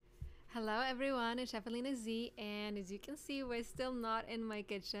Hello everyone, it's Evelina Z, and as you can see, we're still not in my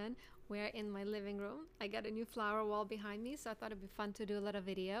kitchen. We're in my living room. I got a new flower wall behind me, so I thought it'd be fun to do a little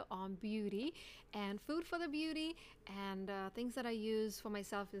video on beauty and food for the beauty and things that I use for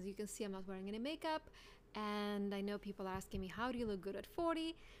myself. As you can see, I'm not wearing any makeup, and I know people are asking me, how do you look good at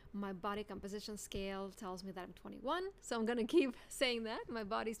 40? My body composition scale tells me that I'm 21, so I'm gonna keep saying that my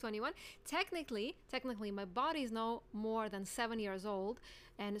body's 21. Technically, my body is no more than 7 years old,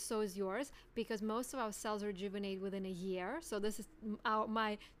 and so is yours, because most of our cells rejuvenate within a year. So this is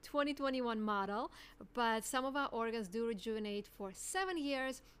my 2021 model, but some of our organs do rejuvenate for 7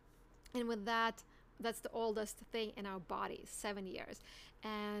 years, and with that, that's the oldest thing in our bodies, 7 years.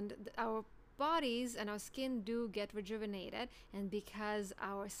 And our bodies and our skin do get rejuvenated, and because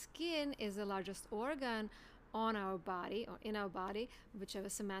our skin is the largest organ on our body or in our body, whichever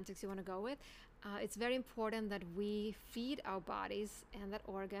semantics you want to go with, it's very important that we feed our bodies and that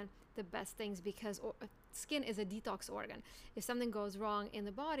organ the best things, because skin is a detox organ. If something goes wrong in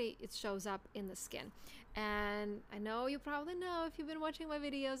the body, it shows up in the skin. And I know you probably know, if you've been watching my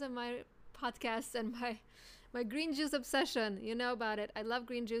videos and my podcasts and my green juice obsession, you know about it. I love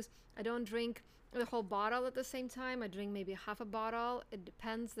green juice. I don't drink the whole bottle at the same time. I drink maybe half a bottle. It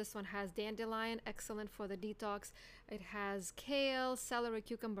depends. This one has dandelion, excellent for the detox. It has kale, celery,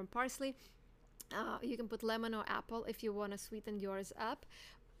 cucumber, and parsley. You can put lemon or apple if you want to sweeten yours up.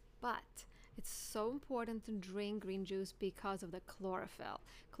 But it's so important to drink green juice because of the chlorophyll.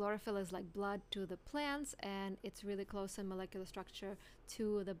 Chlorophyll is like blood to the plants, and it's really close in molecular structure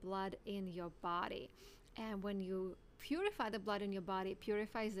to the blood in your body. And when you purify the blood in your body, it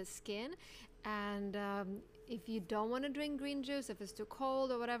purifies the skin. And if you don't want to drink green juice, if it's too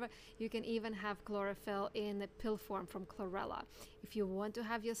cold or whatever, you can even have chlorophyll in the pill form from chlorella. If you want to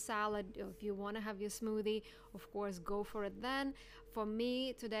have your salad, or if you want to have your smoothie, of course, go for it then. For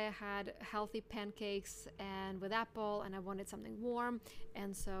me, today I had healthy pancakes and with apple, and I wanted something warm.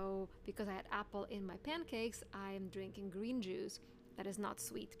 And so because I had apple in my pancakes, I am drinking green juice that is not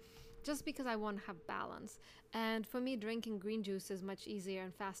sweet, just because I want to have balance. And for me, drinking green juice is much easier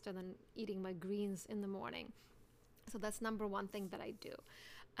and faster than eating my greens in the morning. So that's number one thing that I do.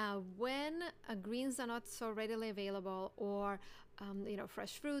 When greens are not so readily available, or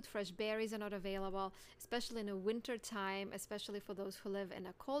fresh fruit, fresh berries are not available, especially in the winter time, especially for those who live in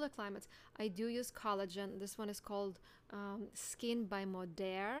a colder climate, I do use collagen. This one is called Skin by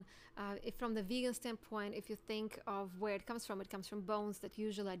Modere. If from the vegan standpoint, if you think of where it comes from bones that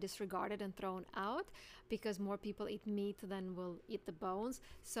usually are disregarded and thrown out, because more people eat meat than will eat the bones.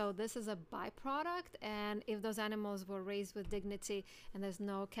 So this is a byproduct, and if those animals were raised with dignity and there's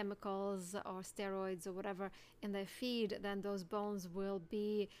no chemicals or steroids or whatever in their feed, then those bones will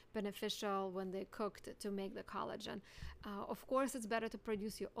be beneficial when they're cooked to make the collagen. Of course, it's better to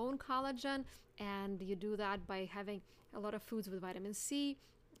produce your own collagen, and you do that by having a lot of foods with vitamin C,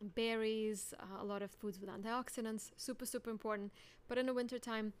 berries, a lot of foods with antioxidants, super important. But in the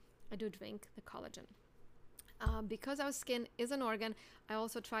wintertime, I do drink the collagen. Because our skin is an organ, I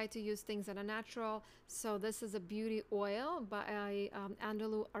also try to use things that are natural. So this is a beauty oil by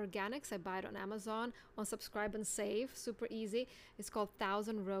Andalou Organics. I buy it on Amazon on Subscribe and Save. Super easy. It's called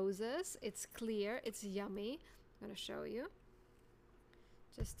Thousand Roses. It's clear. It's yummy. I'm going to show you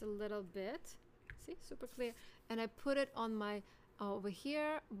just a little bit. See, super clear. And I put it on my over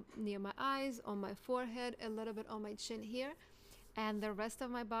here near my eyes, on my forehead, a little bit on my chin here, and the rest of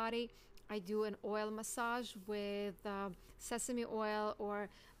my body. I do an oil massage with sesame oil or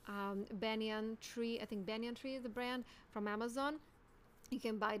banyan tree. I think banyan tree is the brand from Amazon. You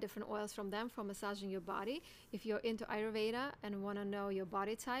can buy different oils from them for massaging your body. If you're into Ayurveda and want to know your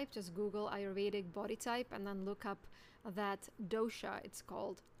body type, just Google Ayurvedic body type and then look up that dosha, it's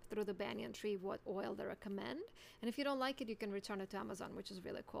called, through the banyan tree, what oil they recommend. And if you don't like it, you can return it to Amazon, which is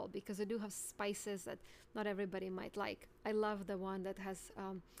really cool, because they do have spices that not everybody might like. I love the one that has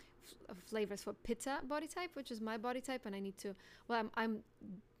flavors for Pitta body type, which is my body type, and I need to, well, I'm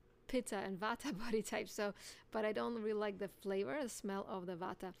Pitta and Vata body type, so, but I don't really like the flavor, the smell of the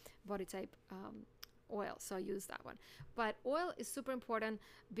Vata body type oil, so I use that one. But oil is super important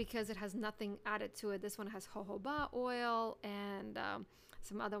because it has nothing added to it. This one has jojoba oil and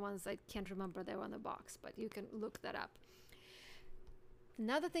some other ones I can't remember, they were on the box, but you can look that up.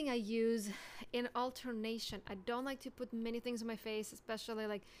 Another thing I use in alternation, I don't like to put many things on my face, especially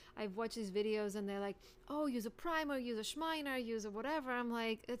like I've watched these videos and they're like, oh, use a primer, use a Schminer, use a whatever. I'm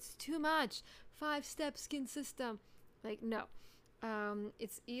like, it's too much. 5-step skin system. Like, no.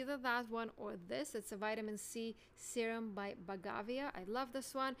 It's either that one or this. It's a vitamin C serum by Bagavia. I love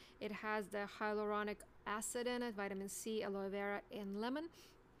this one. It has the hyaluronic acid in it, vitamin C, aloe vera, and lemon.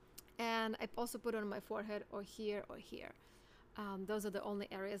 And I also put it on my forehead or here or here. Those are the only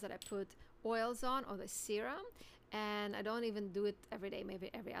areas that I put oils on, or the serum. And I don't even do it every day, maybe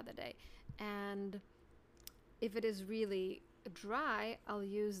every other day. And if it is really dry, I'll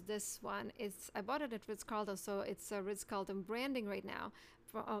use this one. I bought it at Ritz-Carlton, so it's a Ritz-Carlton branding right now.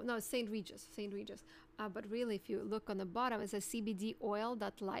 Oh no, St. Regis. But really, if you look on the bottom, it's a CBD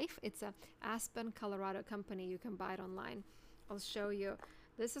oil.life. It's a Aspen, Colorado company. You can buy it online. I'll show you.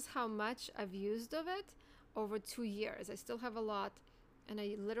 This is how much I've used of it over 2 years. I still have a lot, and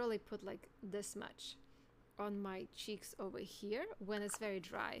I literally put like this much on my cheeks over here when it's very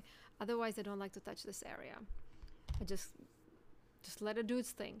dry. Otherwise, I don't like to touch this area. I just let it do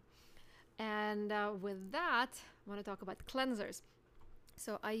its thing. And with that, I want to talk about cleansers.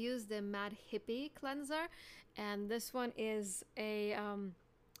 So I use the Mad Hippie cleanser, and this one is a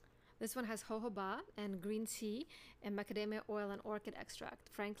this one has jojoba and green tea and macadamia oil and orchid extract.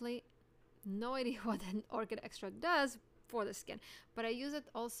 Frankly, no idea what an orchid extract does for the skin, but I use it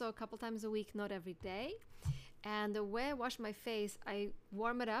also a couple times a week, not every day. And the way I wash my face, I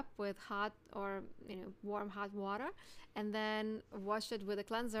warm it up with hot or warm hot water, and then wash it with a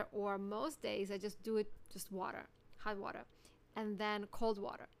cleanser. Or most days I just do it just water, hot water, and then cold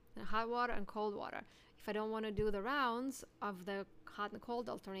water, and hot water and cold water. If I don't want to do the rounds of the hot and cold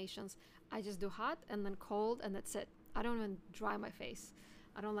alternations, I just do hot and then cold, and that's it. I don't even dry my face.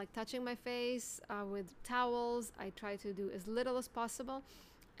 I don't like touching my face with towels. I try to do as little as possible,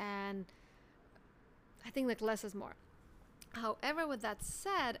 and I think like less is more. However, with that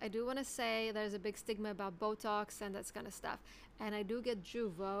said, I do want to say there's a big stigma about Botox and that kind of stuff. And I do get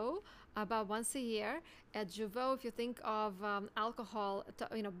Jeuveau about once a year. At Jeuveau, if you think of alcohol,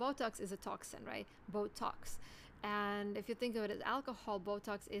 Botox is a toxin, right? Botox. And if you think of it as alcohol,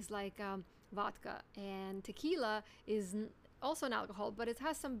 Botox is like vodka. And tequila is also an alcohol, but it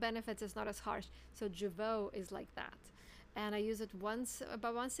has some benefits. It's not as harsh. So Jeuveau is like that. And I use it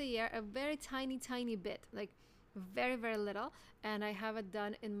about once a year, a very tiny bit, like very, very little. And I have it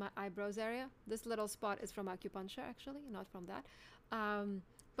done in my eyebrows area. This little spot is from acupuncture, actually, not from that.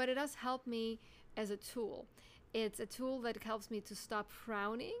 But it does help me as a tool. It's a tool that helps me to stop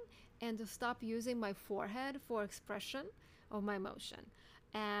frowning and to stop using my forehead for expression of my emotion.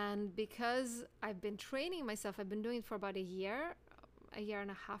 And because I've been training myself, I've been doing it for about a year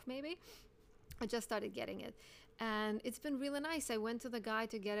and a half maybe. I just started getting it. And it's been really nice. I went to the guy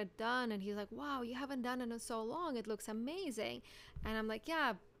to get it done, and he's like, wow, you haven't done it in so long. It looks amazing. And I'm like,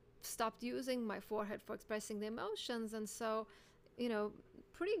 yeah, stopped using my forehead for expressing the emotions. And so,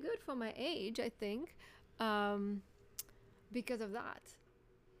 pretty good for my age, I think, because of that.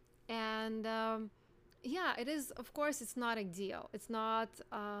 And yeah, it is, of course, it's not ideal. It's not,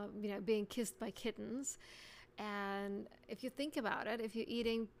 being kissed by kittens. And if you think about it, if you're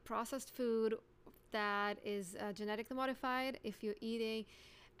eating processed food that is genetically modified, if you're eating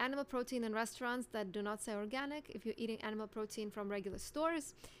animal protein in restaurants that do not say organic, if you're eating animal protein from regular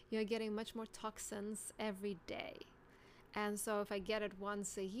stores, you're getting much more toxins every day. And so if I get it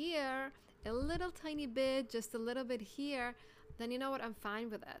once a year, a little tiny bit, just a little bit here, then you know what, I'm fine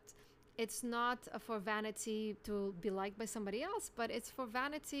with it. It's not for vanity to be liked by somebody else, but it's for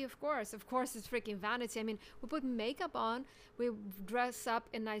vanity, of course. Of course, it's freaking vanity. I mean, we put makeup on, we dress up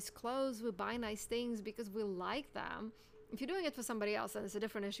in nice clothes, we buy nice things because we like them. If you're doing it for somebody else, then it's a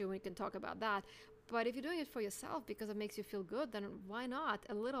different issue. We can talk about that. But if you're doing it for yourself because it makes you feel good, then why not?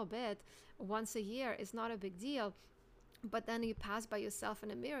 A little bit once a year is not a big deal. But then you pass by yourself in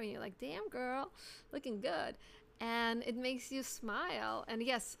the mirror and you're like, damn girl, looking good. And it makes you smile. And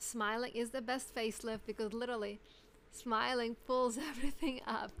yes, smiling is the best facelift because literally smiling pulls everything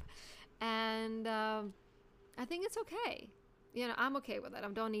up. And I think it's okay. I'm okay with it. I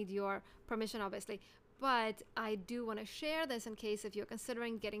don't need your permission, obviously. But I do want to share this in case if you're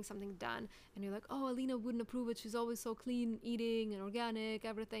considering getting something done and you're like, oh, Alina wouldn't approve it. She's always so clean eating and organic,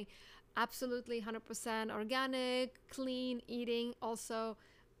 everything. Absolutely 100% organic, clean eating. Also,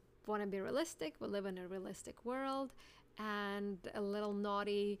 want to be realistic. We live in a realistic world, and a little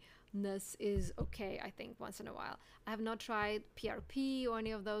naughtiness is okay, I think, once in a while. I have not tried PRP or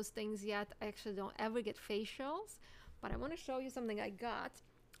any of those things yet. I actually don't ever get facials, but I want to show you something I got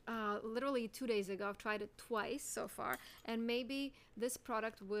literally 2 days ago. I've tried it twice so far, and maybe this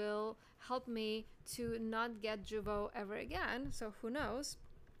product will help me to not get Jeuveau ever again, so who knows.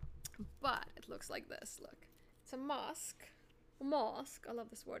 But it looks like this. Look, it's a mask. I love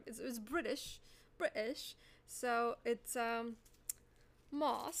this word. It's British, so it's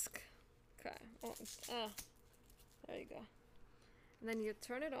mask. Okay, there you go. And then you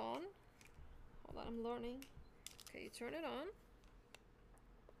turn it on. Hold on, I'm learning. Okay, you turn it on.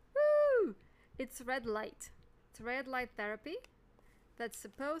 Woo! It's red light. It's red light therapy that's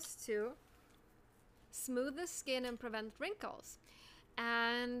supposed to smooth the skin and prevent wrinkles.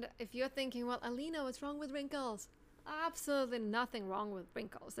 And if you're thinking, well, Alina, what's wrong with wrinkles? Absolutely nothing wrong with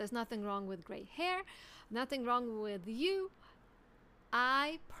wrinkles. There's nothing wrong with gray hair, nothing wrong with you.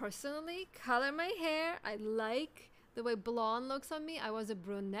 I personally color my hair. I like the way blonde looks on me. I was a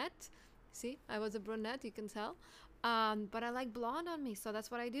brunette. See, I was a brunette, you can tell. But I like blonde on me, so that's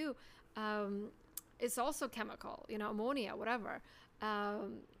what I do. It's also chemical, you know, ammonia, whatever.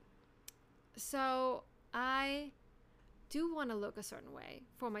 So I do want to look a certain way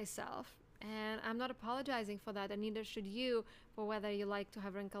for myself, and I'm not apologizing for that, and neither should you, for whether you like to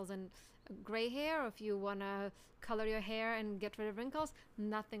have wrinkles and gray hair, or if you want to color your hair and get rid of wrinkles.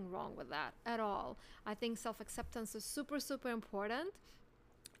 Nothing wrong with that at all. I think self-acceptance is super, super important,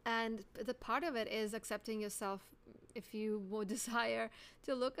 and the part of it is accepting yourself if you would desire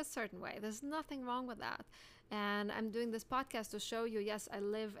to look a certain way. There's nothing wrong with that. And I'm doing this podcast to show you, yes, I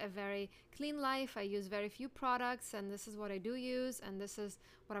live a very clean life. I use very few products, and this is what I do use, and this is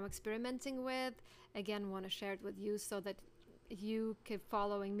what I'm experimenting with. Again, want to share it with you so that you keep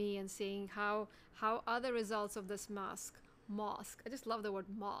following me and seeing how other results of this mask. I just love the word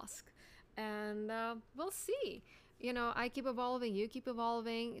mask. And we'll see. You know, I keep evolving, you keep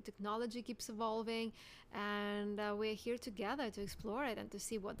evolving, technology keeps evolving, and we're here together to explore it and to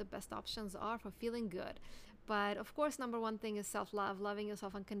see what the best options are for feeling good. But of course, number one thing is self-love, loving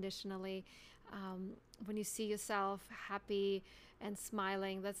yourself unconditionally. When you see yourself happy and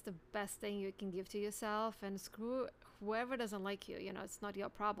smiling, that's the best thing you can give to yourself. And screw whoever doesn't like you, you know, it's not your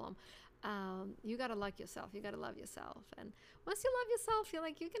problem. You gotta like yourself, you gotta love yourself. And once you love yourself, you're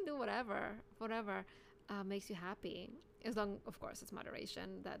like, you can do whatever makes you happy, as long, of course, it's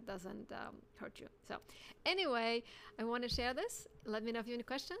moderation that doesn't hurt you. So anyway, I want to share this. Let me know if you have any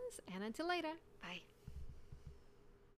questions, and until later, bye.